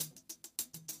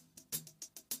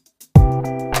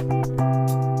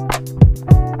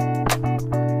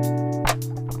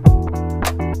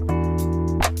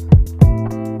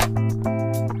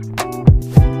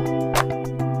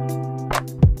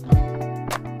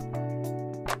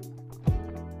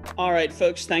All right,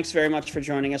 folks, thanks very much for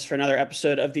joining us for another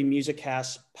episode of the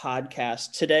MusicCast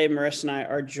podcast. Today, Marissa and I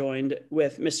are joined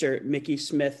with Mr. Mickey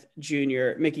Smith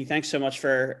Jr. Mickey, thanks so much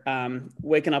for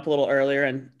waking up a little earlier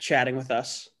and chatting with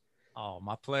us. Oh,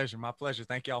 my pleasure. My pleasure.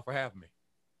 Thank y'all for having me.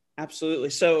 Absolutely.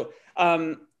 So,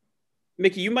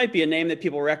 Mickey, you might be a name that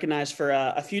people recognize for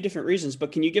a few different reasons,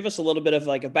 but can you give us a little bit of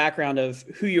like a background of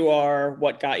who you are,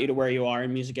 what got you to where you are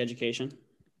in music education?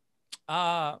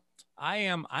 I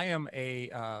am a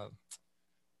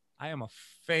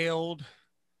failed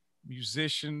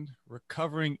musician,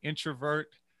 recovering introvert,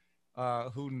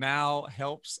 who now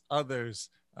helps others.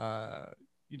 I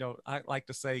like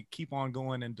to say, keep on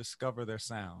going and discover their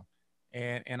sound.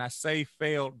 And I say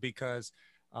failed because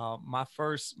my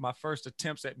first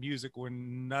attempts at music were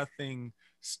nothing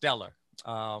stellar.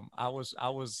 I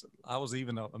was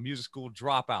even a music school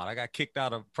dropout. I got kicked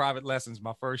out of private lessons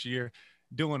my first year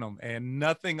doing them, and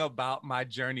nothing about my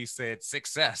journey said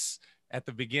success at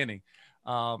the beginning.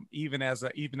 Even as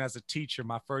a teacher,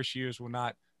 my first years were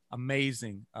not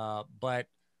amazing, but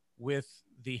with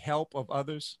the help of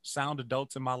others, sound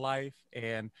adults in my life,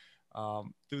 and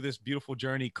through this beautiful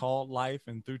journey called life,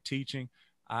 and through teaching,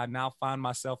 I now find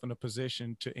myself in a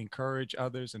position to encourage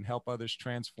others and help others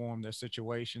transform their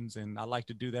situations. And I like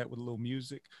to do that with a little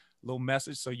music, a little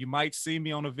message. So you might see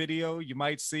me on a video, you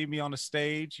might see me on a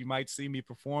stage, you might see me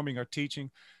performing or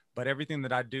teaching, but everything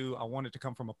that I do, I want it to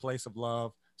come from a place of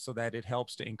love so that it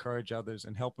helps to encourage others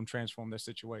and help them transform their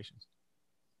situations.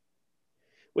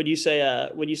 When you say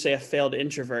a failed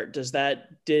introvert,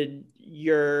 did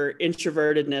your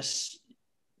introvertedness,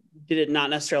 did it not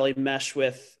necessarily mesh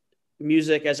with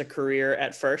music as a career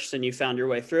at first and you found your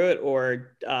way through it,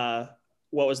 or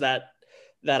what was that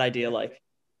idea like?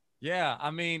 Yeah, I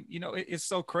mean, it's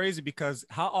so crazy because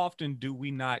how often do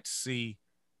we not see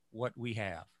what we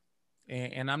have?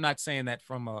 And I'm not saying that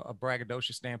from a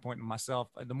braggadocious standpoint of myself.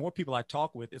 The more people I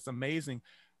talk with, it's amazing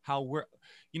how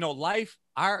life,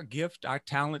 our gift, our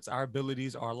talents, our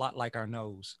abilities are a lot like our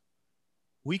nose.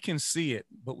 We can see it,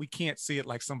 but we can't see it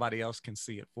like somebody else can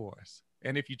see it for us.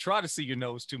 And if you try to see your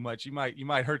nose too much, you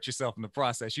might hurt yourself in the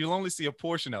process. You'll only see a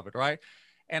portion of it, right?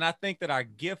 And I think that our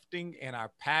gifting and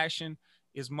our passion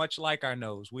is much like our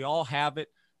nose. We all have it.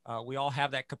 We all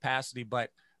have that capacity, but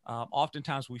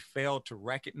oftentimes we fail to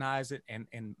recognize it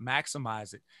and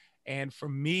maximize it. And for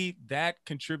me, that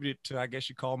contributed to, I guess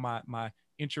you call my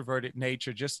introverted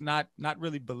nature, just not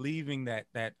really believing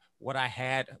that what I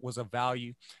had was of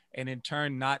value, and in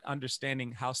turn not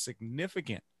understanding how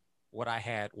significant what I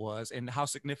had was and how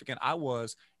significant I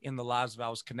was in the lives that I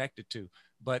was connected to.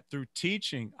 But through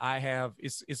teaching,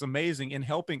 it's amazing in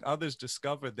helping others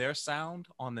discover their sound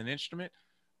on an instrument.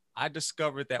 I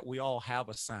discovered that we all have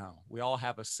a sound. We all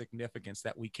have a significance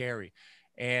that we carry.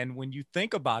 And when you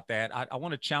think about that, I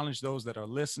want to challenge those that are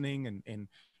listening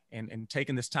and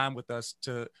taking this time with us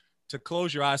to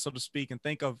close your eyes, so to speak, and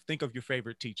think of your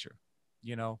favorite teacher,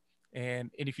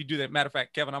 and if you do that, matter of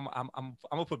fact, Kevin, I'm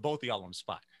gonna put both of y'all on the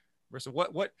spot. Marissa,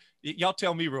 what y'all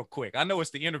tell me real quick. I know it's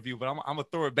the interview, but I'm gonna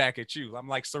throw it back at you. I'm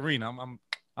like Serena.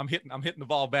 I'm hitting the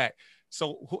ball back.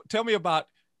 So tell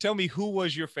me who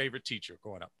was your favorite teacher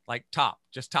growing up? Like top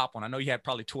one. I know you had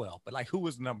probably 12, but like who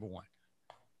was number one?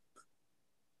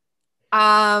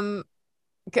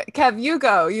 Kev, you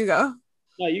go.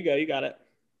 No, you go. You got it.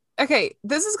 Okay,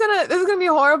 this is gonna be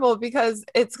horrible because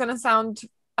it's gonna sound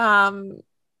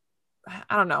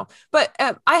I don't know, but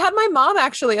I had my mom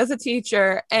actually as a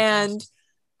teacher, and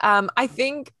I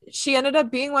think she ended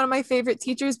up being one of my favorite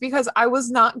teachers because I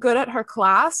was not good at her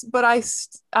class, but I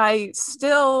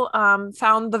still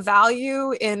found the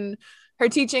value in her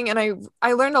teaching, and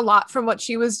I learned a lot from what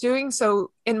she was doing. So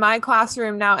in my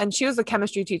classroom now, and she was a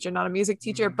chemistry teacher, not a music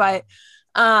teacher, but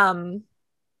I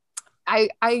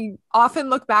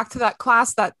often look back to that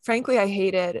class that frankly I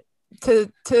hated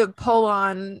to pull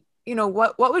on,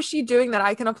 what was she doing that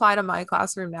I can apply to my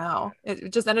classroom now?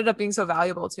 It just ended up being so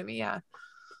valuable to me. Yeah.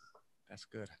 That's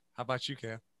good. How about you,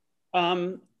 Kev?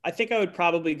 I think I would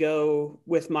probably go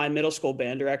with my middle school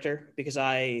band director because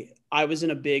I was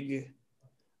in a big,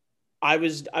 I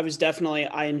was definitely,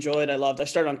 I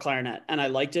started on clarinet and I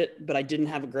liked it, but I didn't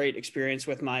have a great experience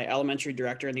with my elementary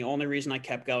director. And the only reason I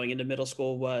kept going into middle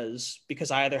school was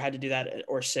because I either had to do that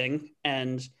or sing.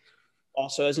 And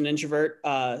also as an introvert,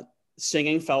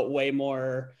 singing felt way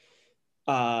more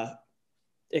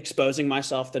exposing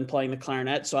myself than playing the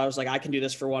clarinet. So I was like, I can do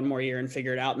this for one more year and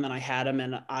figure it out. And then I had him,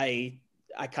 and I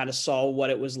kind of saw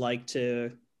what it was like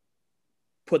to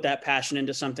put that passion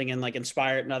into something and like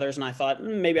inspire it in others. And I thought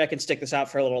maybe I can stick this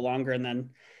out for a little longer. And then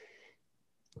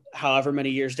however many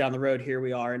years down the road, here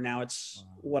we are. And now it's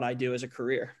what I do as a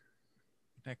career.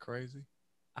 Isn't that crazy?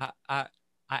 I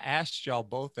asked y'all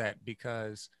both that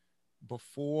because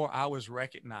before I was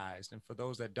recognized, and for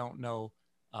those that don't know,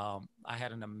 I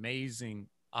had an amazing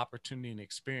opportunity and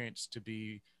experience to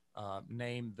be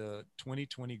named the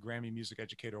 2020 Grammy Music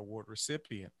Educator Award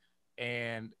recipient.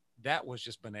 And that was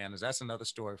just bananas. That's another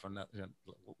story from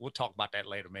we'll talk about that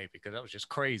later maybe, because that was just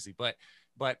crazy. But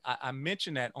I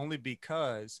mention that only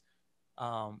because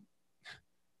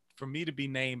for me to be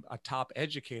named a top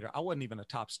educator, I wasn't even a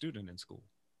top student in school.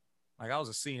 Like I was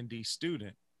a C&D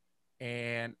student,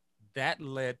 and that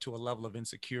led to a level of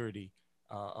insecurity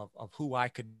of who I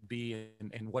could be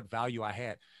and what value I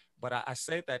had. But I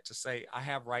say that to say I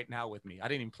have right now with me, I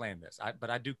didn't even plan this, but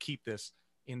I do keep this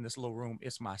in this little room.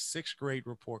 It's my 6th grade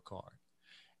report card.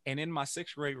 And in my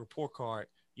 6th grade report card,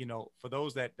 you know, for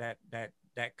those that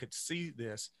could see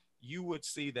this, you would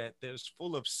see that it's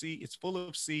full of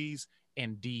C's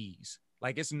and D's.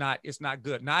 Like it's not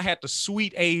good. Now I had the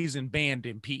sweet A's in band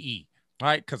in PE,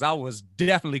 right? Because I was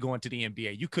definitely going to the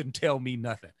NBA. You couldn't tell me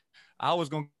nothing. I was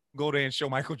going to go there and show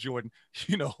Michael Jordan,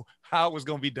 you know, how it was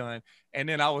going to be done. And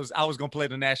then I was going to play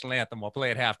the national anthem or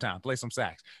play at halftime, play some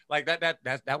sax. Like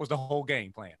that was the whole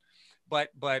game plan. But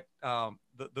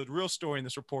the real story in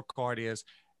this report card is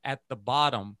at the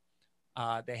bottom,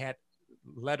 they had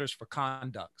letters for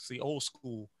conduct. See, old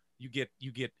school, you get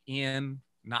N,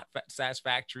 not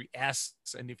satisfactory, S.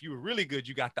 And if you were really good,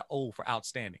 you got the O for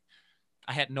outstanding.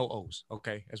 I had no O's,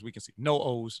 okay, as we can see. No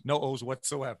O's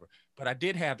whatsoever. But I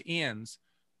did have N's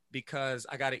because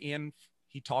I got an N.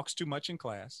 He talks too much in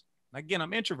class. Again,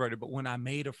 I'm introverted, but when I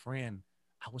made a friend,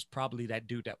 I was probably that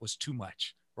dude that was too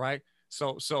much, right?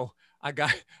 So I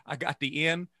got the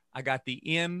N. I got the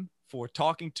N for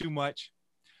talking too much.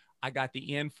 I got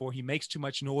the N for he makes too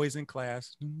much noise in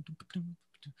class.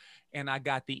 And I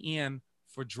got the N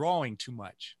for drawing too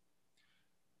much.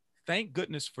 Thank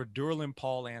goodness for Derlin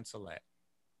Paul Ancelet.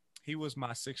 He was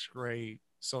my 6th grade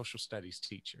social studies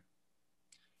teacher.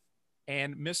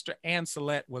 And Mr.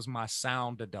 Ancelet was my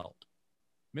sound adult.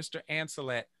 Mr.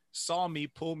 Ancelet saw me,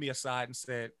 pulled me aside and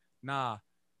said, nah,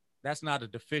 that's not a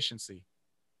deficiency.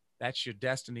 That's your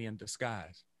destiny in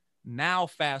disguise. Now,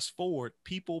 fast forward,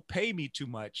 people pay me too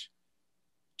much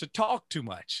to talk too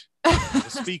much, the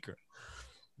speaker.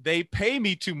 They pay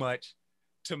me too much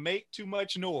to make too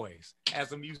much noise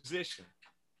as a musician.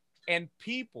 And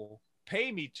people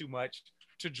pay me too much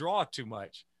to draw too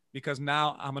much because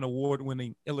now I'm an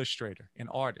award-winning illustrator and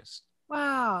artist.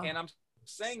 Wow. And I'm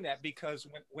saying that because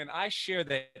when I share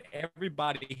that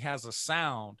everybody has a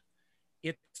sound,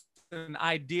 it's an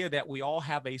idea that we all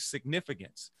have a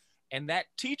significance. And that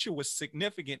teacher was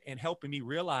significant in helping me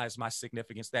realize my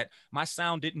significance, that my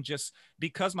sound didn't just,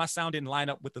 because my sound didn't line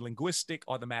up with the linguistic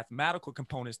or the mathematical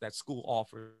components that school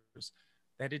offers,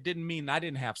 that it didn't mean I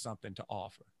didn't have something to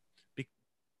offer.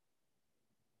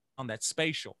 On that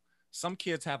spatial. Some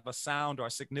kids have a sound or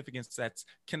a significance that's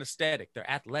kinesthetic, they're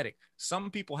athletic.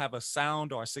 Some people have a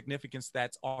sound or a significance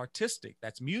that's artistic,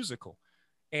 that's musical.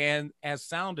 And as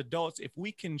sound adults, if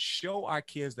we can show our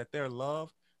kids that they're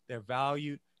loved, they're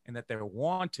valued, and that they're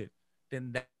wanted,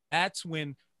 then that's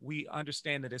when we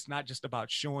understand that it's not just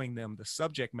about showing them the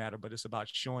subject matter, but it's about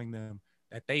showing them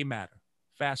that they matter.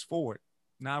 Fast forward,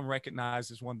 now I'm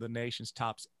recognized as one of the nation's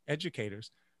top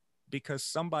educators because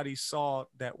somebody saw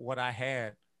that what I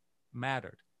had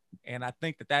mattered. And I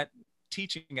think that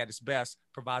teaching at its best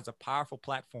provides a powerful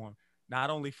platform, not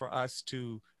only for us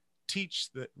to teach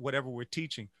whatever we're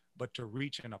teaching, but to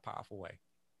reach in a powerful way.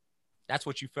 That's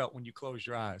what you felt when you closed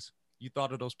your eyes. You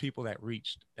thought of those people that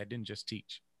reached, that didn't just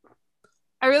teach.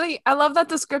 I love that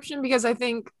description because I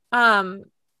think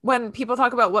when people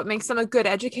talk about what makes them a good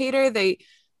educator, they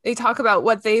talk about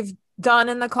what they've done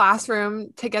in the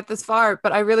classroom to get this far.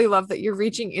 But I really love that you're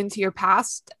reaching into your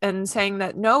past and saying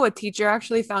that, no, a teacher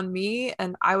actually found me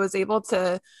and I was able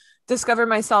to discover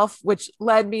myself, which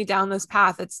led me down this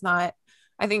path. It's not,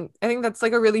 I think that's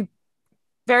like a really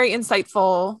very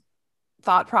insightful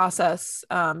thought process.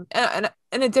 And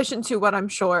in addition to what I'm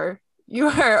sure you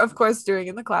are, of course, doing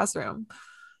in the classroom.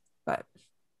 But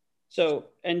so,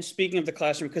 and speaking of the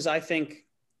classroom, because I think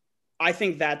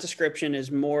that description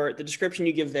is more, the description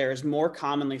you give there is more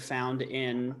commonly found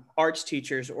in arts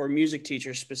teachers or music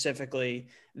teachers specifically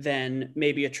than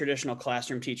maybe a traditional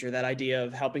classroom teacher. That idea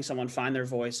of helping someone find their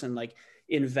voice and like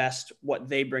invest what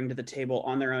they bring to the table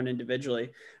on their own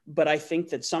individually. But I think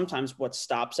that sometimes what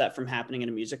stops that from happening in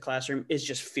a music classroom is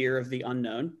just fear of the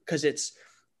unknown, because it's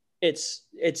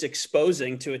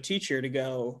exposing to a teacher to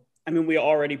go, I mean, we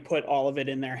already put all of it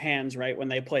in their hands, right? When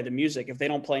they play the music, if they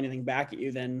don't play anything back at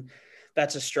you, then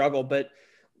that's a struggle. But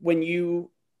when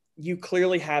you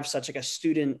clearly have such like a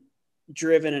student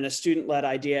driven and a student led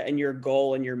idea, and your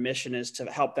goal and your mission is to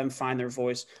help them find their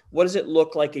voice, what does it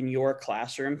look like in your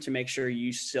classroom to make sure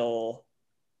you still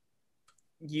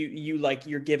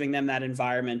you're giving them that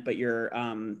environment, but you're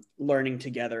learning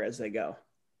together as they go?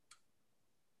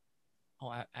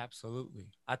 Oh,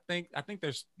 absolutely. I think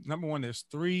there's, number one, there's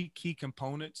three key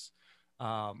components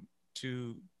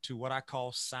to what I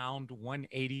call sound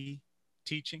 180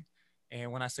 teaching.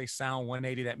 And when I say sound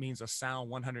 180, that means a sound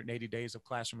 180 days of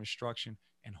classroom instruction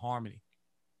and harmony.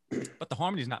 But the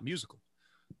harmony is not musical.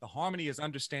 The harmony is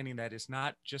understanding that it's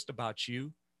not just about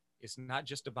you. It's not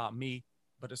just about me,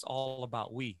 but it's all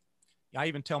about we. I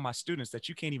even tell my students that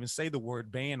you can't even say the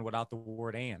word band without the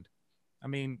word and. I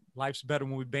mean, life's better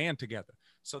when we band together.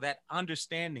 So that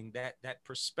understanding, that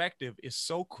perspective is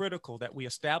so critical, that we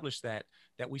establish that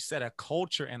we set a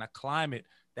culture and a climate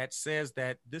that says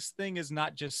that this thing is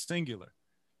not just singular.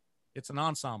 It's an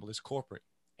ensemble, it's corporate.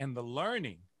 And the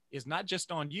learning is not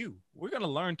just on you. We're going to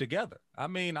learn together. I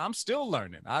mean, I'm still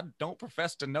learning. I don't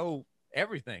profess to know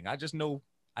everything. I just know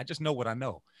what I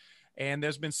know. And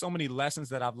there's been so many lessons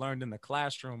that I've learned in the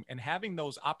classroom, and having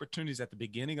those opportunities at the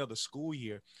beginning of the school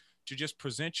year to just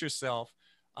present yourself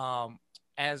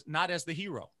as not as the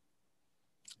hero.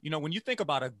 You know, when you think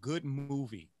about a good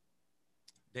movie,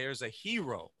 there's a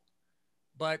hero,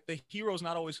 but the hero is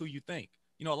not always who you think.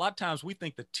 You know, a lot of times we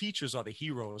think the teachers are the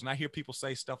heroes. And I hear people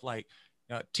say stuff like,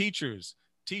 teachers,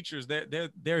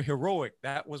 they're heroic.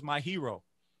 That was my hero.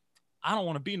 I don't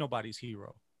want to be nobody's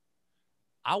hero.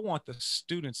 I want the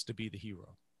students to be the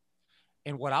hero.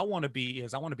 And what I want to be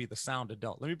is, I want to be the sound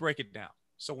adult. Let me break it down.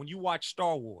 So when you watch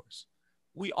Star Wars,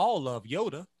 we all love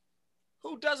Yoda.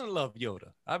 Who doesn't love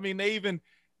Yoda? I mean,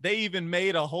 they even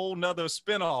made a whole nother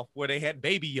spinoff where they had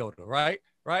baby Yoda,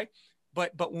 right?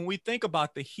 But when we think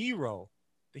about the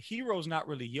hero's not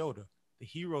really Yoda. The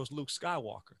hero's Luke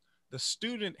Skywalker. The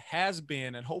student has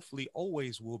been and hopefully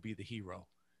always will be the hero.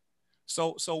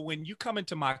 So when you come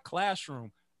into my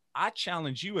classroom, I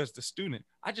challenge you as the student.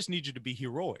 I just need you to be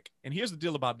heroic. And here's the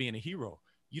deal about being a hero.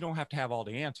 You don't have to have all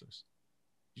the answers.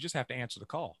 You just have to answer the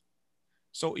call.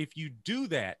 So if you do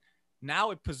that,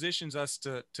 now it positions us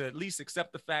to at least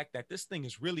accept the fact that this thing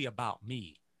is really about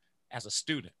me as a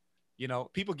student. You know,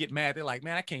 people get mad. They're like,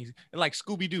 man, I can't. They're like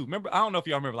Scooby-Doo. Remember, I don't know if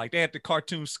y'all remember, like they had the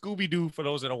cartoon Scooby-Doo for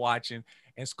those that are watching,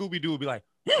 and Scooby-Doo would be like,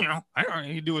 I don't know,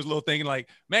 he'd do his little thing, like,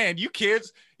 man, you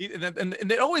kids. And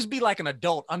they'd always be like an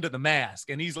adult under the mask.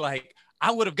 And he's like,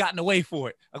 I would have gotten away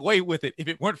with it if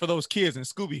it weren't for those kids. And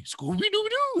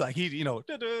Scooby-Doo, like he, you know,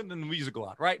 and the music go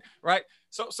out, right?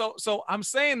 So I'm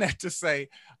saying that to say,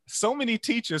 so many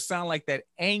teachers sound like that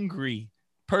angry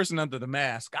person under the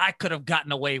mask. I could have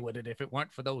gotten away with it if it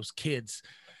weren't for those kids.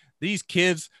 These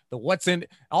kids, what's in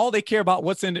it, all they care about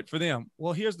what's in it for them.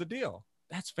 Well, here's the deal.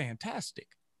 That's fantastic.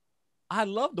 I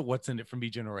love the what's in it for me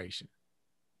generation,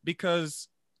 because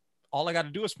all I got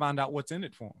to do is find out what's in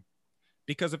it for them.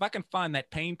 Because if I can find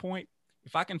that pain point,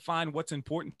 if I can find what's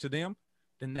important to them,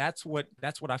 then that's what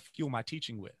I fuel my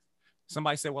teaching with.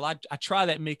 Somebody said, well, I try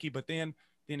that, Mickey, but then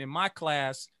in my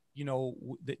class, you know,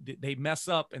 they mess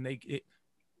up and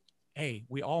hey,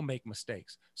 we all make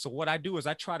mistakes. So what I do is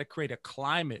I try to create a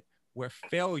climate where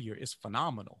failure is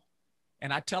phenomenal.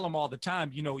 And I tell them all the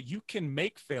time, you know, you can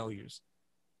make failures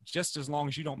just as long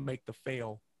as you don't make the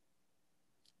fail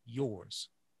yours.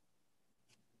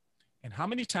 And how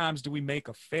many times do we make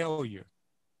a failure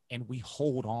and we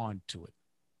hold on to it?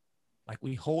 Like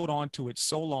we hold on to it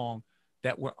so long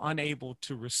that we're unable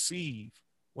to receive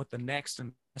what the next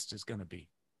and best is going to be.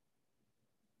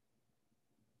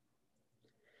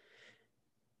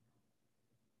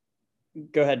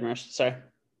 Go ahead, Marsh. Sorry.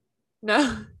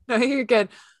 No, you're good.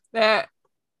 There.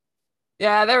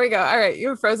 Yeah, there we go. All right. You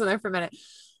were frozen there for a minute.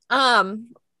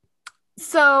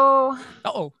 So.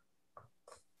 Uh-oh.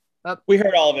 We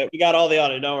heard all of it. We got all the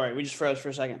audio. Don't worry. We just froze for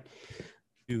a second.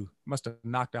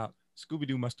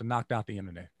 Scooby-Doo must have knocked out the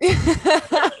internet.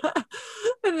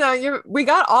 No, we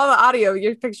got all the audio.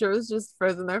 Your picture was just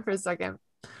frozen there for a second.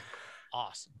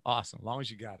 Awesome. As long as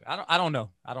you got it. I don't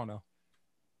know.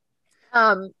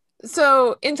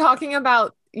 So in talking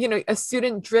about, you know, a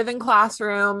student-driven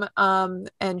classroom,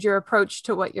 and your approach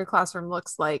to what your classroom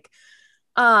looks like,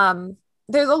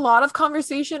 there's a lot of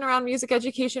conversation around music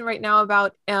education right now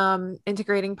about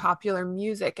integrating popular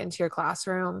music into your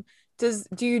classroom.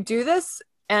 Do you do this?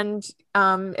 And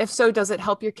if so, does it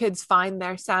help your kids find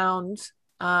their sound?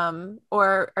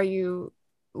 Or are you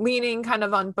leaning kind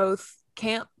of on both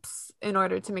camps in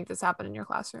order to make this happen in your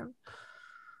classroom?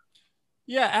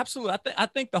 Yeah, absolutely. I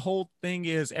think the whole thing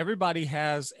is everybody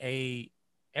has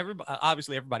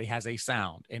obviously everybody has a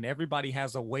sound, and everybody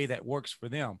has a way that works for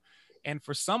them. And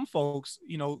for some folks,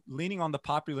 you know, leaning on the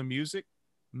popular music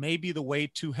may be the way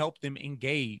to help them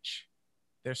engage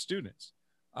their students.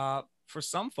 For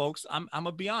some folks, I'm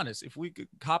gonna be honest. If we could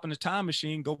hop in a time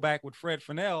machine, go back with Fred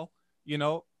Fennell, you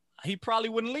know, he probably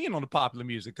wouldn't lean on the popular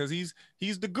music because he's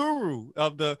the guru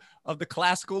of the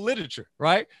classical literature,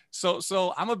 right? So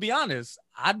I'm gonna be honest.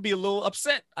 I'd be a little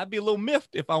upset. I'd be a little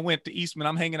miffed if I went to Eastman.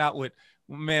 I'm hanging out with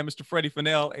man, Mr. Freddie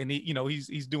Fennell, and he, you know,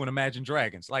 he's doing Imagine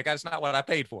Dragons. Like that's not what I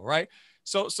paid for, right?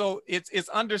 So it's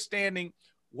understanding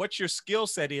what your skill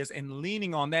set is and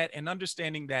leaning on that, and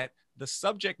understanding that the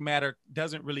subject matter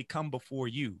doesn't really come before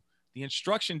you. The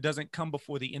instruction doesn't come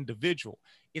before the individual.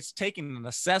 It's taking an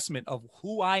assessment of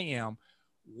who I am,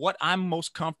 what I'm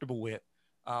most comfortable with,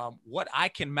 what I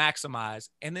can maximize,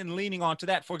 and then leaning on to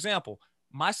that. For example,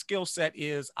 my skill set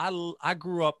is I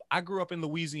grew up in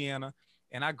Louisiana,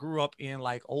 and I grew up in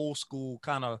like old school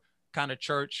kind of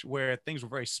church where things were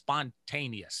very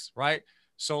spontaneous, right?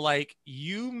 So like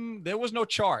there was no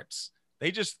charts.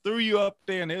 They just threw you up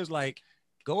there, and it was like,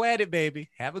 go at it, baby.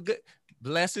 Have a good,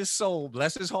 bless his soul,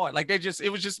 bless his heart. Like it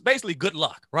was just basically good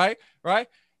luck, right? Right.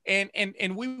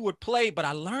 And we would play, but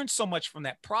I learned so much from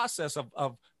that process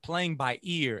of playing by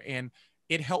ear. And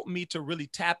it helped me to really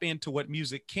tap into what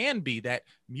music can be, that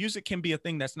music can be a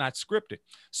thing that's not scripted.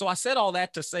 So I said all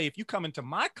that to say, if you come into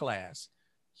my class,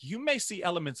 you may see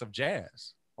elements of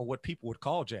jazz, or what people would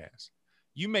call jazz.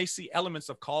 You may see elements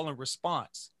of call and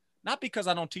response. Not because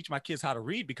I don't teach my kids how to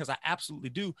read, because I absolutely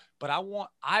do, but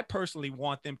I personally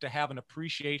want them to have an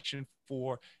appreciation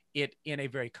for it in a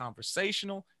very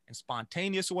conversational and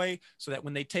spontaneous way, so that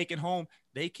when they take it home,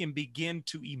 they can begin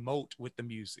to emote with the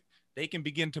music. They can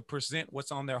begin to present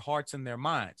what's on their hearts and their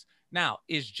minds. Now,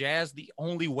 is jazz the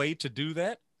only way to do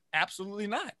that? Absolutely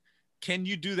not. Can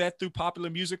you do that through popular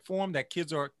music form that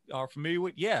kids are familiar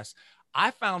with? Yes.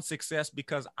 I found success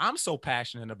because I'm so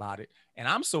passionate about it and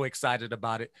I'm so excited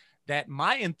about it that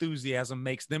my enthusiasm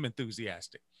makes them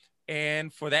enthusiastic.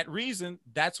 And for that reason,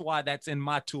 that's why that's in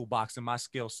my toolbox and my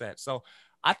skill set. So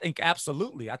I think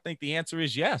absolutely. I think the answer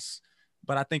is yes,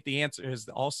 but I think the answer is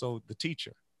also the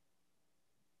teacher.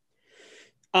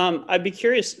 I'd be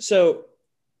curious. So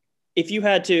if you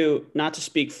had to, not to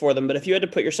speak for them, but if you had to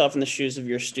put yourself in the shoes of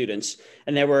your students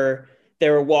and they were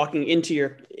walking into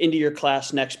your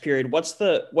class next period, what's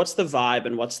the vibe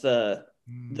and what's the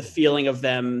feeling of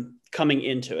them coming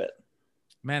into it?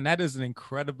 Man, that is an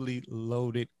incredibly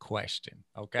loaded question.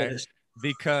 Okay.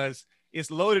 Because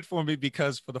it's loaded for me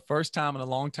because for the first time in a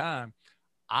long time,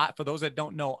 for those that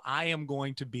don't know, I am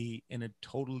going to be in a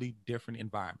totally different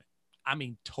environment. I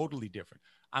mean, totally different.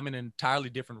 I'm in an entirely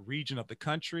different region of the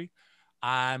country.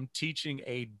 I'm teaching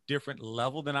a different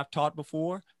level than I've taught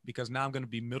before, because now I'm going to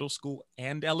be middle school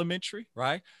and elementary,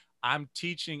 right? I'm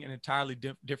teaching an entirely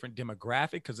different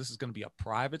demographic because this is going to be a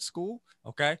private school.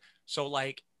 Okay. So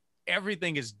like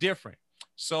everything is different.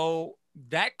 So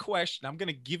that question, I'm going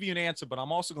to give you an answer, but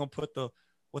I'm also going to put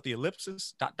the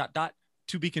ellipsis ...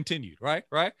 to be continued. Right.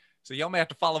 Right. So y'all may have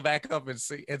to follow back up and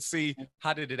see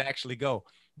how did it actually go.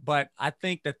 But I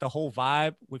think that the whole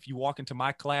vibe, if you walk into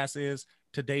my class, is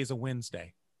today's a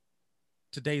Wednesday.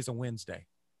 Today's a Wednesday.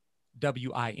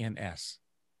 WINS.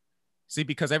 See,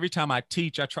 because every time I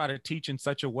teach, I try to teach in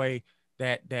such a way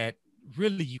that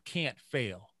really you can't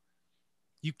fail.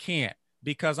 You can't,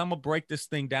 because I'm going to break this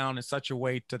thing down in such a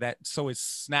way to that so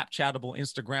it's Snapchatable,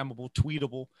 Instagrammable,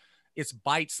 tweetable. It's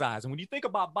bite size. And when you think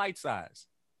about bite size,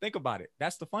 think about it.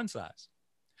 That's the fun size.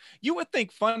 You would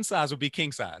think fun size would be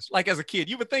king size. Like as a kid,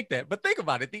 you would think that. But think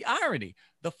about it. The irony,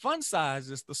 the fun size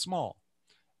is the small.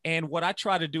 And what I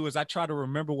try to do is I try to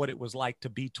remember what it was like to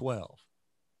be 12.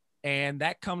 And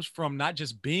that comes from not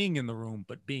just being in the room,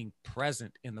 but being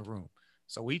present in the room.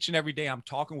 So each and every day I'm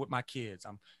talking with my kids.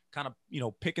 I'm kind of,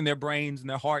 picking their brains and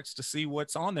their hearts to see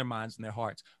what's on their minds and their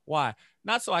hearts. Why?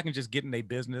 Not so I can just get in their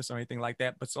business or anything like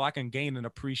that, but so I can gain an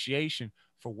appreciation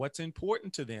for what's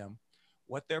important to them,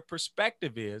 what their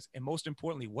perspective is, and most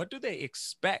importantly, what do they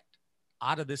expect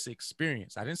out of this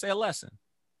experience? I didn't say a lesson,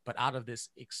 but out of this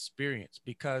experience,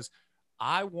 because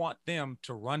I want them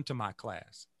to run to my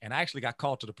class. And I actually got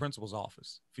called to the principal's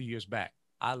office a few years back.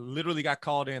 I literally got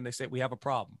called in. They said, we have a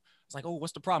problem. It's like, oh,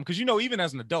 what's the problem? Because, even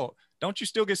as an adult, don't you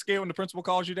still get scared when the principal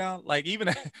calls you down? Like even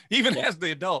as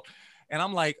the adult. And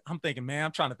I'm thinking, man,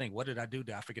 I'm trying to think, what did I do?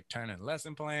 Did I forget to turn in a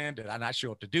lesson plan? Did I not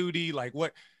show up to duty? Like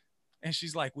what? And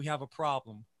she's like, we have a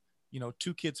problem.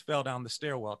 2 kids fell down the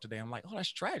stairwell today. I'm like, oh,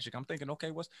 that's tragic. I'm thinking,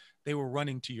 okay, they were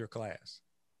running to your class.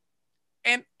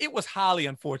 And it was highly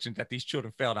unfortunate that these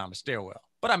children fell down the stairwell,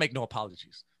 but I make no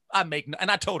apologies. And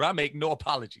I told her I make no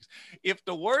apologies. If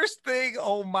the worst thing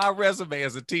on my resume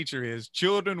as a teacher is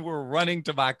children were running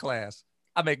to my class,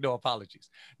 I make no apologies.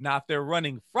 Now, if they're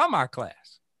running from our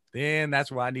class, then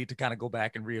that's where I need to kind of go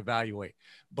back and reevaluate.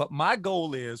 But my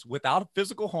goal is, without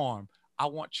physical harm, I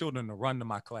want children to run to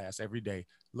my class every day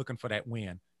looking for that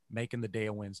win, making the day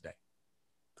a Wednesday.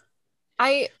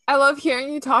 I love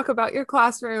hearing you talk about your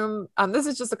classroom. This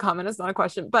is just a comment, it's not a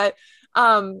question, but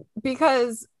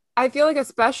because I feel like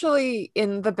especially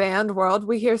in the band world,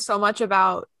 we hear so much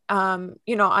about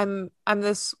you know, I'm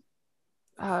this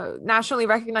nationally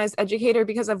recognized educator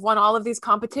because I've won all of these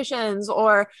competitions,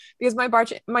 or because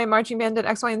my marching band did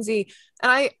X, Y, and Z.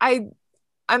 And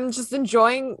I'm just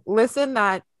enjoying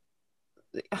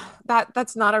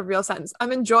that's not a real sentence.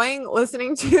 I'm enjoying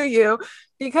listening to you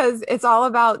because it's all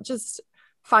about just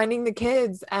finding the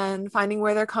kids and finding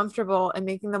where they're comfortable and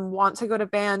making them want to go to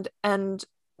band. And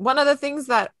one of the things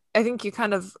that I think you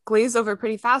kind of glaze over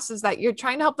pretty fast is that you're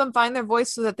trying to help them find their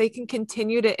voice so that they can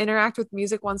continue to interact with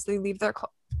music once they leave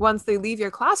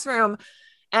your classroom.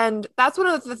 And that's one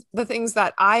of the things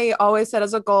that I always set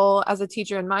as a goal as a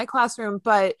teacher in my classroom.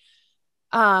 But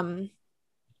I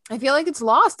feel like it's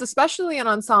lost, especially in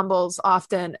ensembles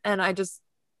often. And I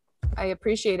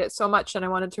appreciate it so much. And I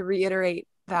wanted to reiterate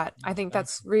that. I think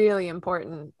that's really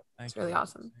important. It's really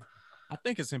awesome. I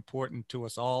think it's important to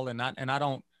us all. And I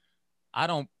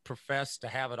don't profess to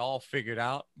have it all figured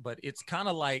out, but it's kind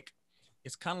of like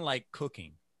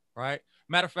cooking, right?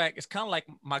 Matter of fact, it's kind of like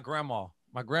my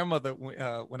grandmother,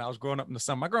 when I was growing up in the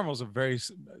summer, my grandma was a very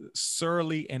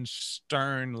surly and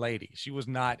stern lady. She was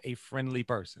not a friendly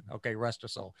person. Okay, rest her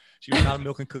soul. She was not a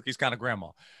milk and cookies kind of grandma.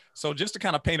 So just to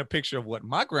kind of paint a picture of what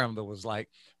my grandmother was like,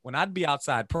 when I'd be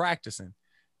outside practicing,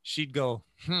 she'd go,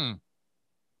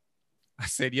 I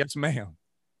said, yes, ma'am.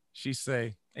 She'd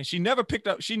say, and she never picked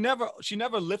up, she never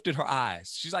lifted her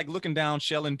eyes. She's like looking down,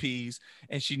 shelling peas,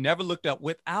 and she never looked up.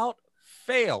 Without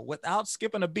fail, without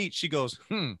skipping a beat, she goes,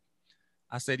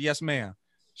 I said, yes, ma'am.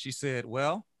 She said,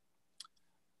 well,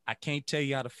 I can't tell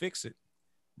you how to fix it,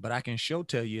 but I can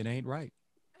tell you it ain't right.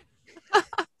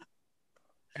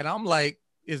 And I'm like,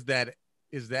 is that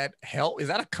hell? Is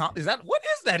that what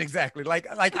is that exactly? Like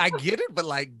I get it, but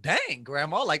like, dang,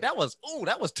 grandma, like that was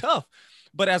tough.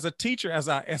 But as a teacher, as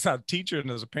a teacher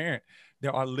and as a parent,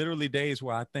 there are literally days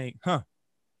where I think, I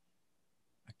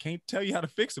can't tell you how to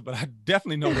fix it, but I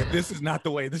definitely know that this is not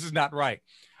the way, this is not right.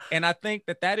 And I think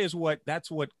that's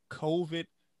what COVID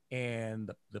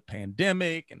and the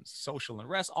pandemic and social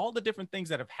unrest, all the different things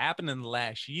that have happened in the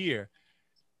last year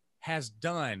has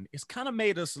done. It's kind of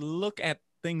made us look at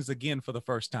things again for the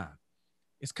first time.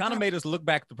 It's kind of made us look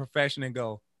back at the profession and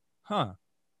go, I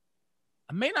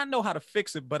may not know how to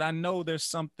fix it, but I know there's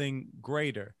something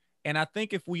greater. And I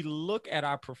think if we look at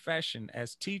our profession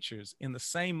as teachers in the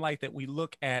same light that we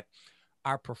look at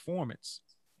our performance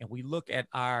and we look at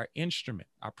our instrument,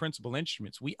 our principal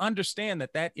instruments, we understand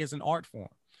that is an art form.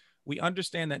 We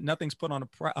understand that nothing's put on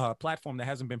a platform that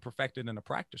hasn't been perfected in a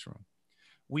practice room.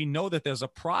 We know that there's a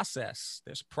process,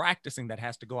 there's practicing that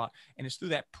has to go out. And it's through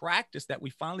that practice that we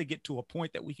finally get to a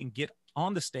point that we can get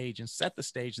on the stage and set the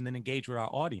stage and then engage with our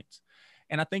audience.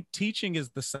 And I think teaching is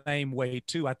the same way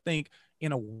too. I think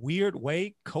in a weird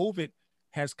way, COVID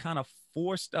has kind of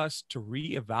forced us to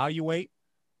reevaluate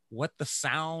what the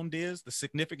sound is, the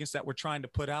significance that we're trying to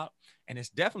put out. And it's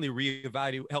definitely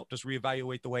helped us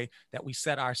reevaluate the way that we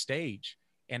set our stage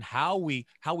and how we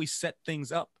set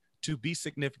things up to be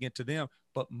significant to them.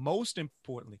 But most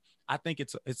importantly, I think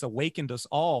it's awakened us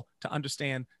all to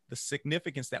understand the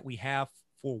significance that we have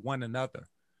for one another,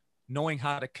 knowing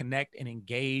how to connect and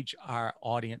engage our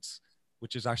audience,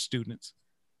 which is our students,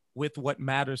 with what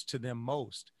matters to them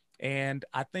most. And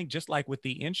I think just like with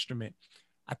the instrument,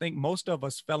 I think most of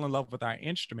us fell in love with our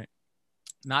instrument,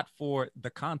 not for the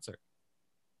concert.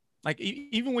 Like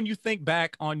even when you think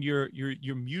back on your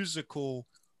musical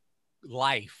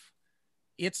life,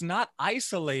 it's not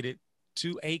isolated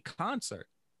to a concert,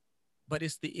 but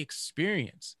it's the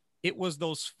experience. It was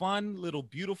those fun, little,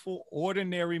 beautiful,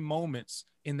 ordinary moments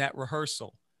in that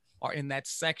rehearsal or in that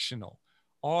sectional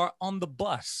or on the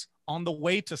bus, on the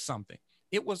way to something.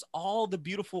 It was all the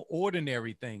beautiful,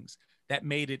 ordinary things that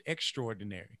made it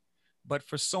extraordinary. But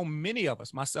for so many of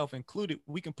us, myself included,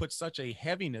 we can put such a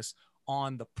heaviness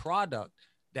on the product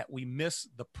that we miss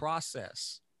the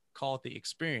process called the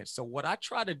experience. So what I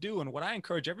try to do and what I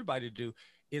encourage everybody to do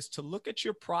is to look at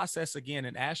your process again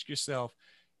and ask yourself,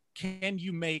 can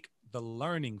you make the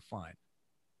learning fun?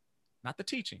 Not the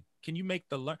teaching. Can you make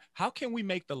how can we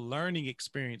make the learning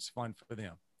experience fun for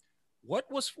them?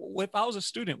 If I was a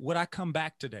student, would I come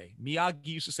back today? Miyagi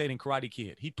used to say it in Karate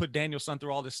Kid. He'd put Daniel Son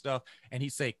through all this stuff and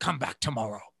he'd say, come back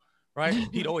tomorrow, right?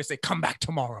 He'd always say, come back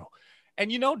tomorrow.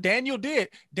 And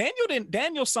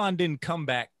Daniel-san didn't come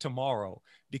back tomorrow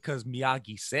because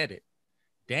Miyagi said it.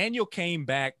 Daniel came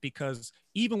back because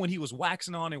even when he was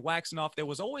waxing on and waxing off, there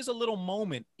was always a little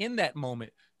moment in that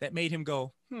moment that made him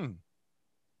go,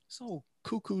 so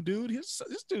cuckoo dude, this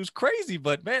dude's crazy,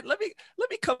 but man, let me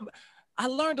come. I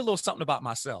learned a little something about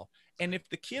myself. And if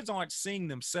the kids aren't seeing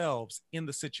themselves in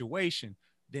the situation,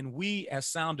 then we as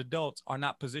sound adults are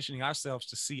not positioning ourselves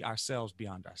to see ourselves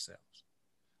beyond ourselves.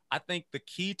 I think the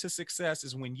key to success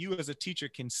is when you as a teacher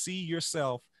can see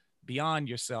yourself beyond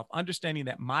yourself, understanding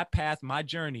that my path, my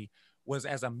journey was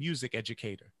as a music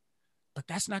educator, but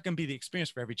that's not going to be the experience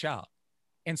for every child.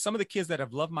 And some of the kids that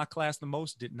have loved my class the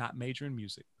most did not major in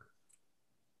music.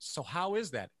 So how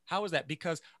is that? How is that?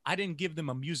 Because I didn't give them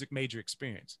a music major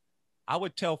experience. I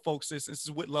would tell folks this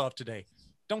is with love today.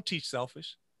 Don't teach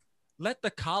selfish. Let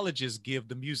the colleges give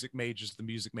the music majors the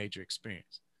music major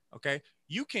experience. Okay.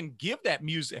 You can give that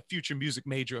a future music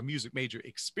major a music major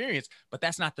experience, but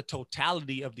that's not the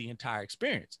totality of the entire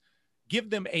experience. Give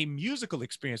them a musical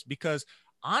experience, because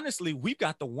honestly, we've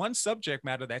got the one subject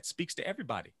matter that speaks to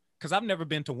everybody. Because I've never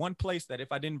been to one place that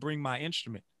if I didn't bring my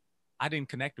instrument, I didn't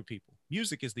connect with people.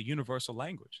 Music is the universal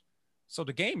language. So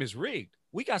the game is rigged.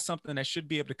 We got something that should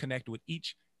be able to connect with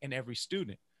each and every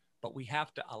student, but we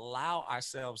have to allow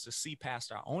ourselves to see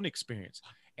past our own experience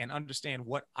and understand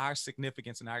what our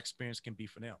significance and our experience can be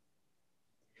for them.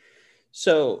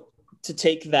 So to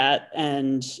take that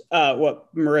and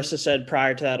what Marissa said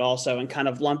prior to that also, and kind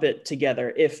of lump it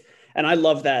together, and I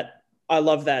love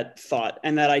that thought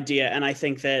and that idea. And I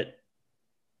think that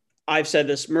I've said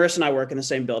this, Marissa and I work in the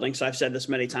same building. So I've said this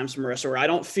many times to Marissa, where I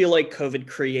don't feel like COVID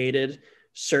created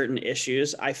certain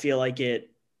issues. I feel like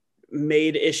it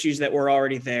made issues that were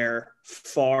already there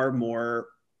far more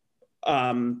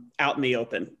out in the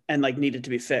open and like needed to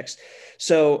be fixed.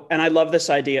 So, and I love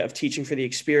this idea of teaching for the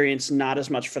experience, not as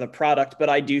much for the product, but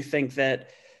I do think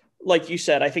that, like you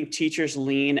said, I think teachers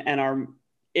lean and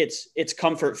it's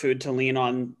comfort food to lean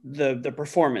on the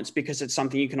performance, because it's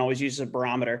something you can always use as a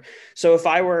barometer. So if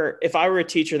I were a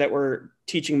teacher that were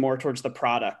teaching more towards the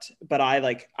product, but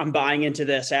I'm buying into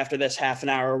this after this half an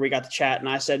hour, we got to chat and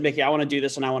I said, Mickey, I want to do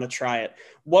this and I want to try it.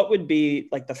 What would be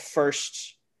like the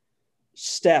first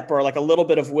step or like a little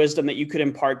bit of wisdom that you could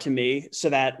impart to me so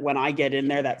that when I get in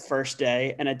there that first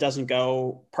day and it doesn't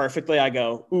go perfectly, I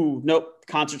go, ooh, nope,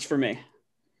 concert's for me.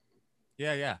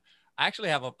 Yeah. I actually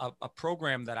have a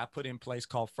program that I put in place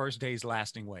called First Days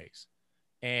Lasting Ways.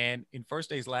 And in First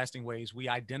Days Lasting Ways, we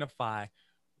identify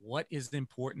what is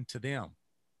important to them.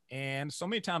 And so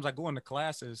many times I go into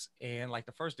classes and like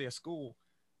the first day of school,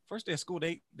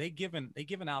 they giving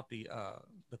out the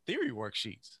theory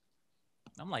worksheets.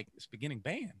 I'm like, it's beginning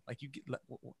band. Like you get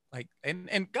like,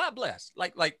 and God bless,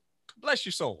 like bless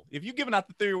your soul. If you're giving out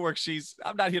the theory worksheets,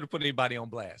 I'm not here to put anybody on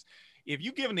blast. If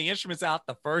you're giving the instruments out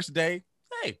the first day,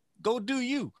 hey, go do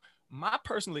you. My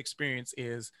personal experience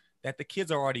is that the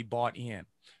kids are already bought in,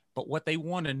 but what they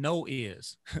want to know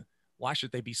is why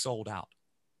should they be sold out?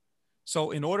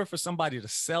 So in order for somebody to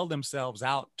sell themselves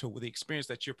out to the experience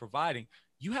that you're providing,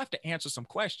 you have to answer some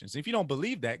questions. If you don't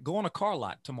believe that, go on a car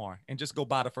lot tomorrow and just go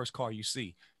buy the first car you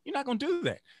see. You're not going to do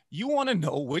that. You want to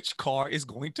know which car is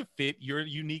going to fit your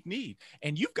unique need.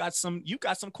 And you've got some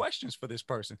questions for this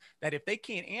person that if they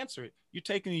can't answer it, you're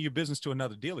taking your business to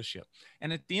another dealership.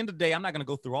 And at the end of the day, I'm not going to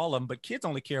go through all of them, but kids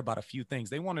only care about a few things.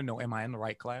 They want to know, am I in the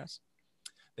right class?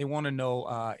 They want to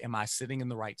know, am I sitting in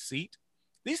the right seat?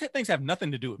 These things have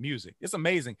nothing to do with music. It's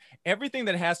amazing. Everything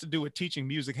that has to do with teaching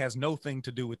music has no thing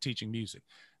to do with teaching music.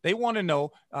 They want to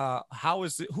know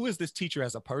who is this teacher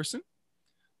as a person?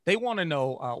 They want to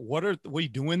know what are we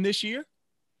doing this year?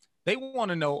 They want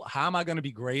to know, how am I going to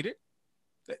be graded?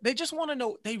 They just want to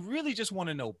know. They really just want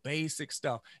to know basic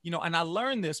stuff, and I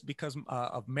learned this because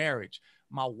of marriage.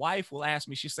 My wife will ask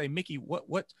me, she'll say, Mickey,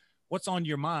 what's on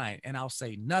your mind? And I'll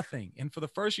say nothing. And for the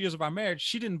first years of our marriage,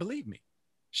 she didn't believe me.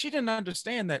 She didn't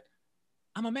understand that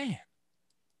I'm a man.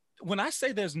 When I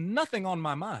say there's nothing on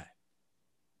my mind,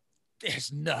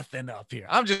 there's nothing up here.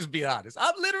 I'm just being honest.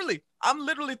 I'm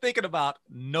literally thinking about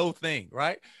no thing,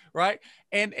 right?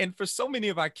 And for so many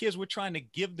of our kids, we're trying to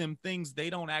give them things they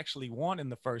don't actually want in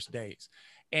the first days.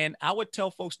 And I would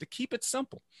tell folks to keep it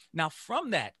simple. Now,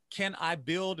 from that, can I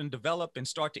build and develop and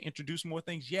start to introduce more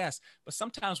things? Yes, but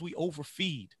sometimes we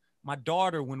overfeed. My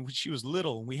daughter, when she was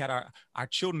little, and we had our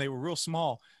children, they were real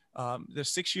small. They're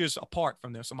 6 years apart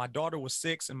from there. So my daughter was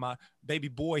 6 and my baby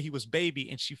boy, he was baby.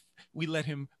 And we let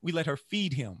her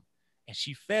feed him, and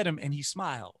she fed him and he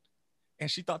smiled. And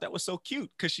she thought that was so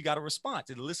cute because she got a response.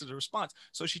 It elicited a response.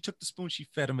 So she took the spoon, she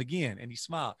fed him again and he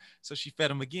smiled. So she fed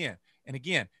him again. and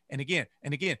again and again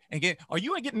and again and again. Are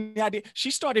you getting the idea?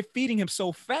 She started feeding him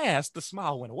so fast, the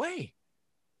smile went away.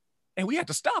 And we had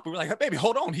to stop. We were like, hey, baby,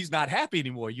 hold on. He's not happy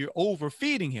anymore. You're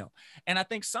overfeeding him. And I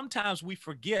think sometimes we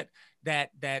forget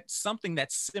that something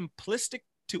that's simplistic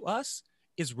to us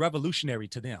is revolutionary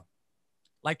to them.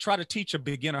 Like try to teach a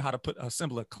beginner how to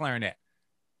assemble a clarinet.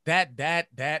 That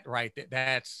right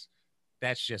there,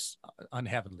 that's just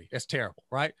unheavenly. That's terrible,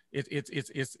 right?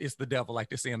 It's the devil, like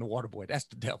they say in The Waterboy. That's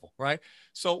the devil, right?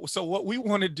 So what we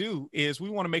want to do is we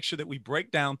want to make sure that we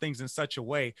break down things in such a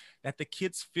way that the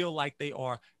kids feel like they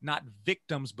are not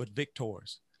victims but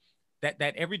victors. That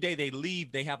every day they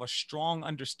leave, they have a strong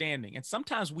understanding. And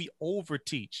sometimes we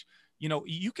overteach. You know,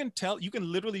 you can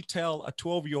literally tell a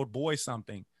 12-year-old boy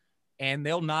something, and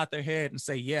they'll nod their head and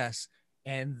say yes,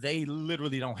 and they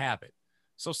literally don't have it.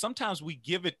 So sometimes we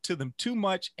give it to them too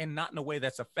much and not in a way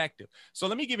that's effective. So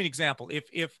let me give you an example.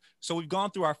 So we've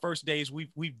gone through our first days,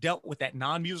 we've dealt with that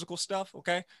non-musical stuff.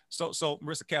 Okay. So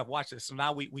Marissa, Kev, watch this. So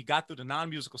now we got through the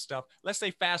non-musical stuff. Let's say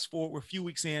fast forward, we're a few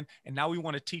weeks in, and now we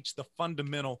want to teach the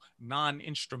fundamental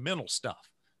non-instrumental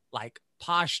stuff like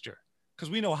posture.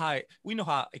 Because we know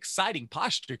how exciting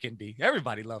posture can be.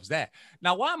 Everybody loves that.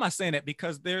 Now, why am I saying that?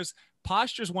 Because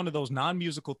posture is one of those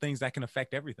non-musical things that can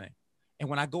affect everything. And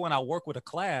when I go and I work with a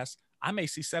class, I may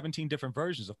see 17 different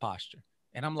versions of posture.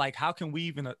 And I'm like, how can we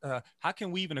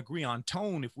even agree on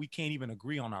tone if we can't even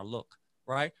agree on our look,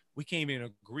 right? We can't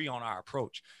even agree on our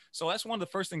approach. So that's one of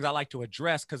the first things I like to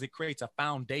address because it creates a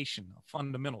foundation of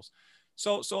fundamentals.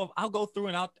 So I'll go through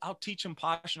and I'll teach them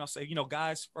posture. And I'll say,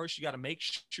 guys, first you got to make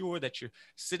sure that you're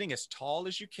sitting as tall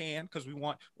as you can because we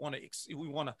want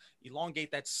to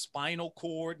elongate that spinal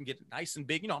cord and get it nice and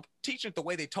big. I'm teaching it the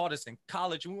way they taught us in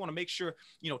college. And we want to make sure,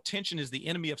 tension is the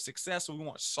enemy of success. So we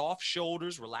want soft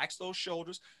shoulders, relax those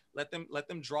shoulders, let them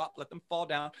drop, let them fall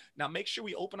down. Now make sure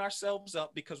we open ourselves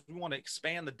up because we want to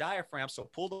expand the diaphragm. So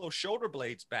pull those shoulder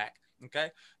blades back.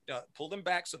 Okay. Pull them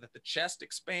back so that the chest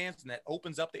expands and that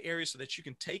opens up the area so that you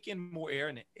can take in more air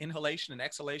and inhalation and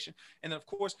exhalation. And then of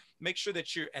course, make sure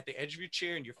that you're at the edge of your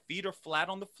chair and your feet are flat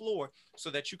on the floor so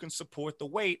that you can support the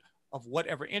weight of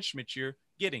whatever instrument you're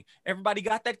getting. Everybody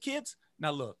got that, kids?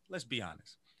 Now look, let's be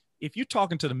honest. If you're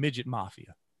talking to the midget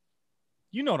mafia,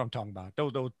 you know what I'm talking about.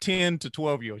 Those 10 to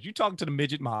 12 year olds, you talking to the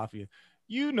midget mafia,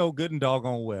 good and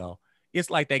doggone well.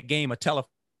 It's like that game of telephone.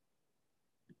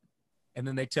 And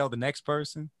then they tell the next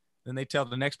person,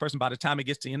 by the time it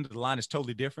gets to the end of the line, it's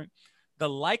totally different. The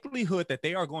likelihood that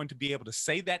they are going to be able to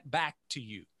say that back to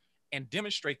you and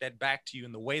demonstrate that back to you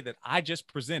in the way that I just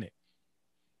presented,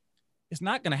 it's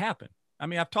not going to happen. I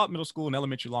mean, I've taught middle school and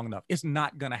elementary long enough. It's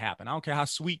not going to happen. I don't care how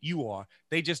sweet you are.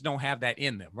 They just don't have that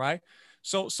in them, right?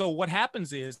 So what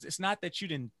happens is it's not that you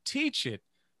didn't teach it,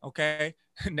 okay,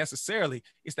 necessarily.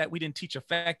 It's that we didn't teach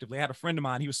effectively. I had a friend of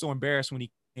mine. He was so embarrassed when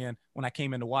I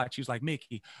came in to watch, he was like,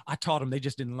 Mickey, I taught them, they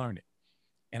just didn't learn it.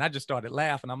 And I just started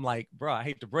laughing. I'm like, bro, I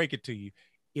hate to break it to you.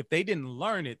 If they didn't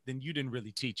learn it, then you didn't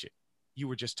really teach it. You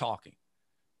were just talking.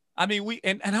 I mean,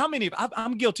 and how many,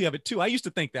 I'm guilty of it too. I used to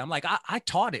think that. I'm like, I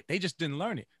taught it. They just didn't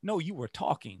learn it. No, you were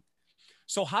talking.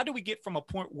 So how do we get from a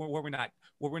point where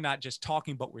we're not just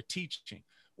talking, but we're teaching?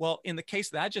 Well, in the case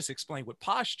that I just explained with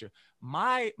posture,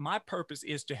 my purpose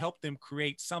is to help them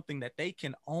create something that they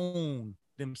can own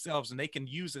themselves and they can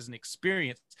use as an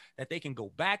experience that they can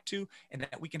go back to and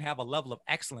that we can have a level of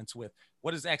excellence with.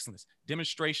 What is excellence?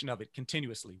 Demonstration of it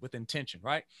continuously with intention,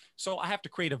 right? So I have to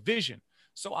create a vision.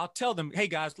 So I'll tell them, hey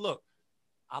guys, look,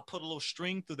 I'll put a little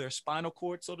string through their spinal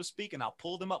cord, so to speak, and I'll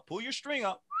pull them up. Pull your string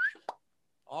up.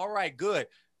 All right, good.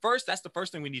 First, that's the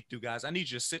first thing we need to do, guys. I need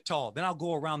you to sit tall. Then I'll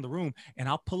go around the room and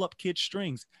I'll pull up kids'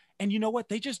 strings. And you know what?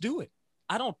 They just do it.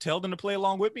 I don't tell them to play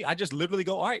along with me. I just literally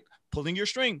go, all right, pulling your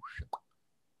string.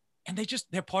 And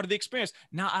they're part of the experience.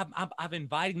 Now I've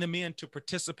invited them in to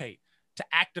participate, to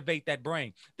activate that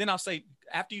brain. Then I'll say,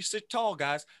 after you sit tall,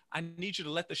 guys, I need you to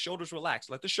let the shoulders relax.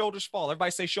 Let the shoulders fall. Everybody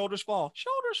say shoulders fall.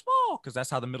 Shoulders fall. Because that's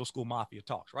how the middle school mafia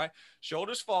talks, right?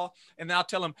 Shoulders fall. And then I'll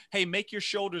tell them, hey, make your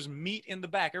shoulders meet in the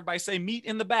back. Everybody say meet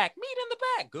in the back. Meet in the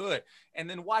back. Good. And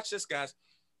then watch this, guys.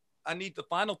 The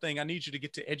final thing, I need you to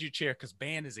get to edge of your chair because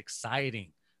band is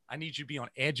exciting. I need you to be on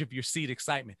edge of your seat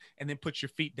excitement. And then put your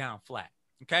feet down flat.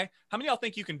 Okay. How many of y'all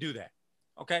think you can do that?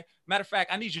 Okay. Matter of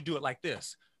fact, I need you to do it like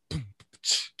this.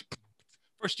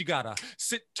 First, you gotta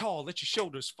sit tall, let your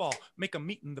shoulders fall, make a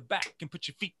meet in the back and put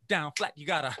your feet down flat. You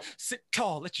gotta sit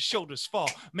tall, let your shoulders fall,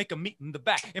 make a meet in the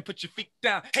back and put your feet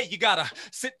down. Hey, you gotta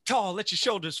sit tall, let your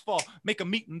shoulders fall, make a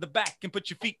meet in the back and put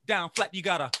your feet down flat. You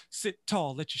gotta sit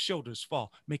tall, let your shoulders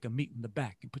fall, make a meet in the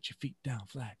back and put your feet down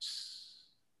flat.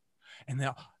 And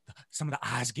then some of the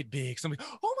eyes get big. Somebody,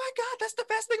 oh my God, that's the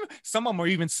best thing. Some of them are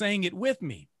even saying it with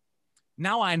me.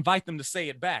 Now I invite them to say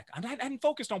it back. I hadn't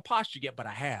focused on posture yet, but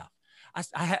I have.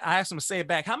 I asked them to say it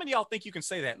back. How many of y'all think you can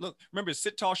say that? Look, remember,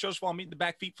 sit tall, shoulders fall, meet the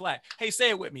back, feet flat. Hey, say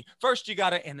it with me. First, you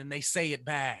got to, and then they say it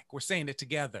back. We're saying it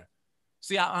together.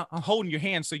 See, I'm holding your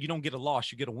hand so you don't get a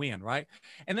loss, you get a win, right?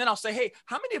 And then I'll say, hey,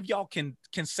 how many of y'all can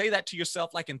say that to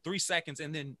yourself like in 3 seconds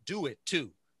and then do it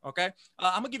too? Okay.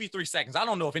 I'm gonna give you 3 seconds. I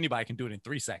don't know if anybody can do it in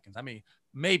 3 seconds. I mean,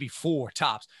 maybe 4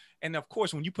 tops. And of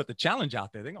course, when you put the challenge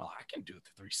out there, they go, oh, I can do it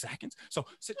in 3 seconds. So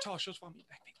sit tall, shoulders fall, meet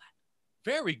the back, feet flat.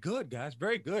 Very good, guys.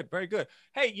 Very good. Very good.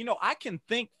 Hey, I can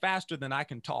think faster than I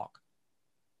can talk.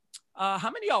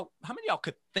 How many of y'all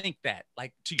could think that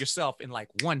like to yourself in like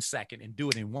 1 second and do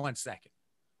it in 1 second?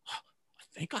 Oh,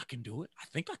 I think I can do it. I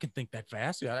think I can think that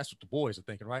fast. Yeah, that's what the boys are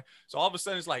thinking, right? So all of a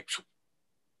sudden it's like,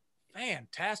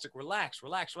 fantastic. Relax.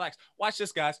 Watch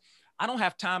this, guys. I don't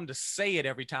have time to say it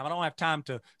every time. I don't have time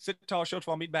to sit tall, shoulders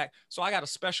fall, meet back. So I got a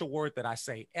special word that I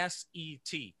say,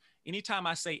 S-E-T. Anytime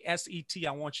I say S-E-T,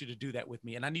 I want you to do that with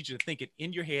me. And I need you to think it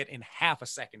in your head in half a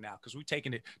second now, because we're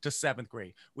taking it to 7th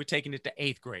grade. We're taking it to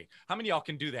 8th grade. How many of y'all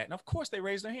can do that? And of course, they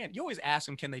raise their hand. You always ask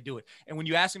them, can they do it? And when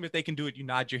you ask them if they can do it, you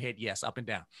nod your head yes, up and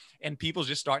down. And people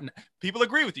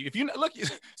agree with you. If you look,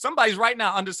 somebody's right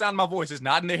now under the sound of my voice is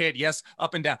nodding their head yes,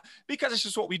 up and down, because it's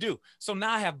just what we do. So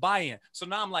now I have buy-in. So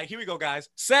now I'm like, here we go, guys.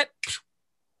 Set.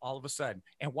 All of a sudden.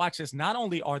 And watch this. Not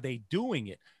only are they doing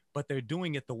it, but they're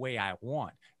doing it the way I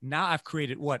want. Now I've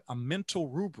created what? A mental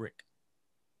rubric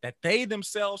that they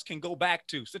themselves can go back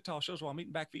to. Sit tall, shoulders fall,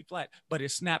 meet back, feet flat. But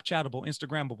it's Snapchatable,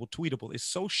 Instagrammable, tweetable. It's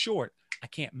so short, I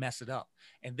can't mess it up.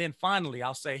 And then finally,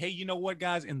 I'll say, hey, you know what,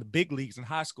 guys? In the big leagues in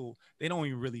high school, they don't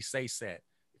even really say set.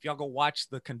 If y'all go watch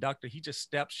the conductor, she just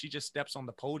steps on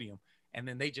the podium, and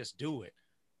then they just do it.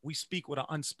 We speak with an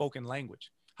unspoken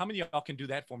language. How many of y'all can do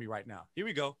that for me right now? Here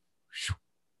we go.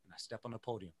 And I step on the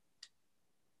podium.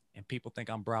 And people think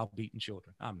I'm browbeating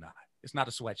children. I'm not. It's not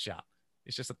a sweatshop.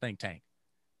 It's just a think tank.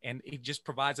 And it just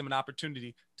provides them an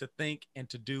opportunity to think and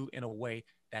to do in a way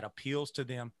that appeals to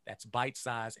them, that's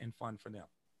bite-sized and fun for them.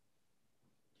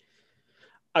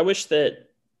 I wish that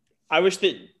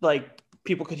like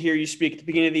people could hear you speak at the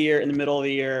beginning of the year, in the middle of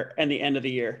the year, and the end of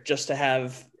the year, just to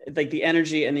have like the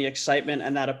energy and the excitement,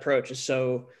 and that approach is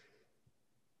so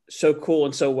cool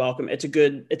and so welcome. It's a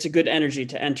good energy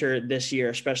to enter this year,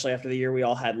 especially after the year we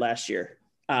all had last year,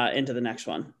 into the next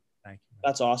one. Thank you.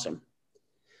 That's awesome.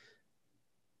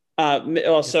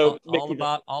 Also,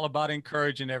 all about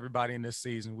encouraging everybody in this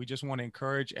season. We just want to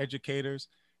encourage educators.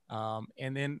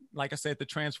 And then, like I said, the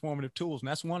transformative tools, and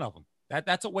that's one of them.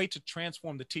 That's a way to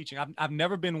transform the teaching. I've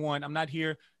never been one. I'm not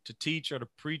here to teach or to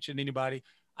preach at anybody.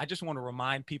 I just want to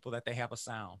remind people that they have a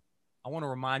sound. I want to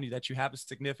remind you that you have a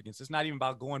significance. It's not even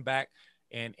about going back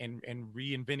and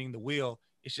reinventing the wheel.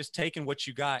 It's just taking what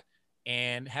you got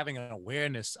and having an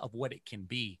awareness of what it can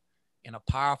be in a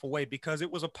powerful way, because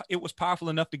it was powerful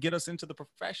enough to get us into the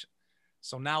profession.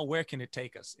 So now where can it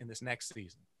take us in this next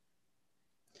season?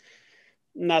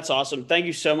 That's awesome. Thank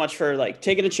you so much for like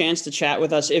taking a chance to chat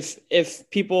with us. If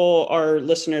people are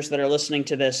listeners that are listening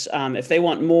to this, if they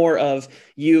want more of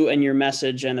you and your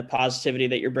message and the positivity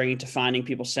that you're bringing to finding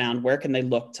people's sound, where can they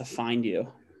look to find you?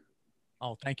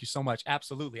 Oh, thank you so much.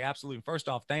 Absolutely. Absolutely. First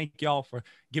off, thank y'all for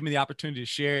giving me the opportunity to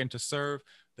share and to serve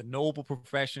the noble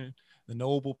profession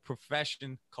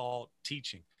called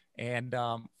teaching. And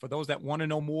for those that want to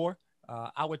know more,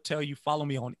 I would tell you, follow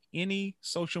me on any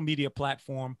social media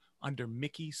platform under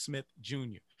Mickey Smith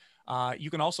Jr. You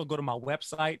can also go to my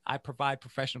website. I provide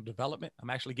professional development.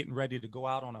 I'm actually getting ready to go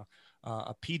out on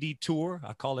a PD tour.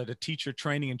 I call it a teacher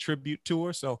training and tribute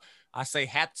tour. So I say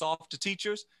hats off to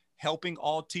teachers, helping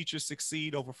all teachers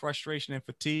succeed over frustration and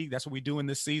fatigue. That's what we do in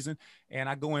this season. And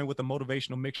I go in with a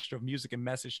motivational mixture of music and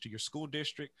message to your school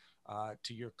district,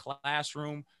 to your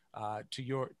classroom, to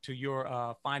your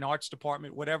fine arts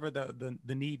department, whatever the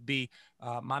need be.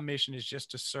 My mission is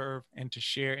just to serve and to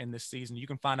share in this season. You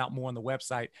can find out more on the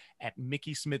website at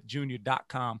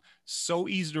MickeySmithJr.com. So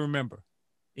easy to remember.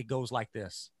 It goes like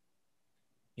this: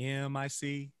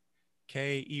 MickeyKey,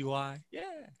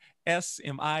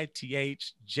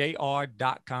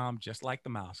 SmithJr.com, just like the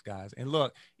mouse, guys. And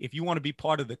look, if you want to be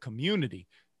part of the community,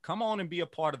 come on and be a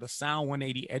part of the Sound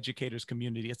 180 Educators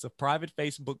community. It's a private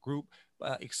Facebook group,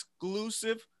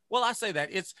 exclusive. Well, I say that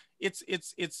it's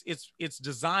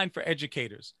designed for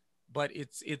educators, but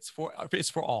it's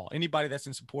for all, anybody that's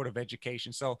in support of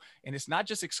education. So, and it's not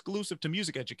just exclusive to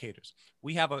music educators.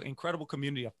 We have an incredible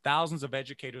community of thousands of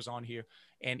educators on here,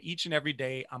 and each and every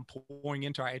day I'm pouring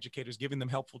into our educators, giving them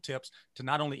helpful tips to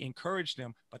not only encourage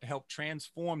them, but to help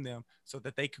transform them so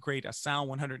that they can create a sound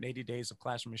 180 days of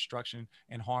classroom instruction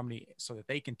and harmony, so that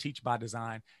they can teach by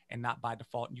design and not by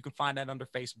default. And you can find that under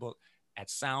Facebook at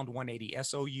Sound 180,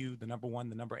 SOU, the number 1,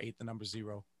 the number 8, the number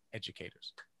 0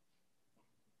 educators.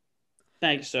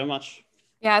 Thank you so much.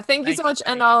 Yeah, thank you so much.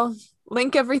 And I'll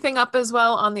link everything up as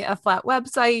well on the FLAT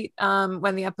website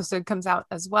when the episode comes out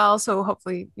as well. So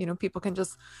hopefully, people can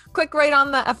just click right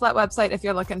on the FLAT website if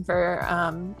you're looking for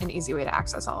an easy way to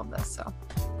access all of this. So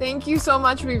thank you so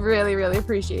much. We really, really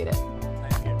appreciate it.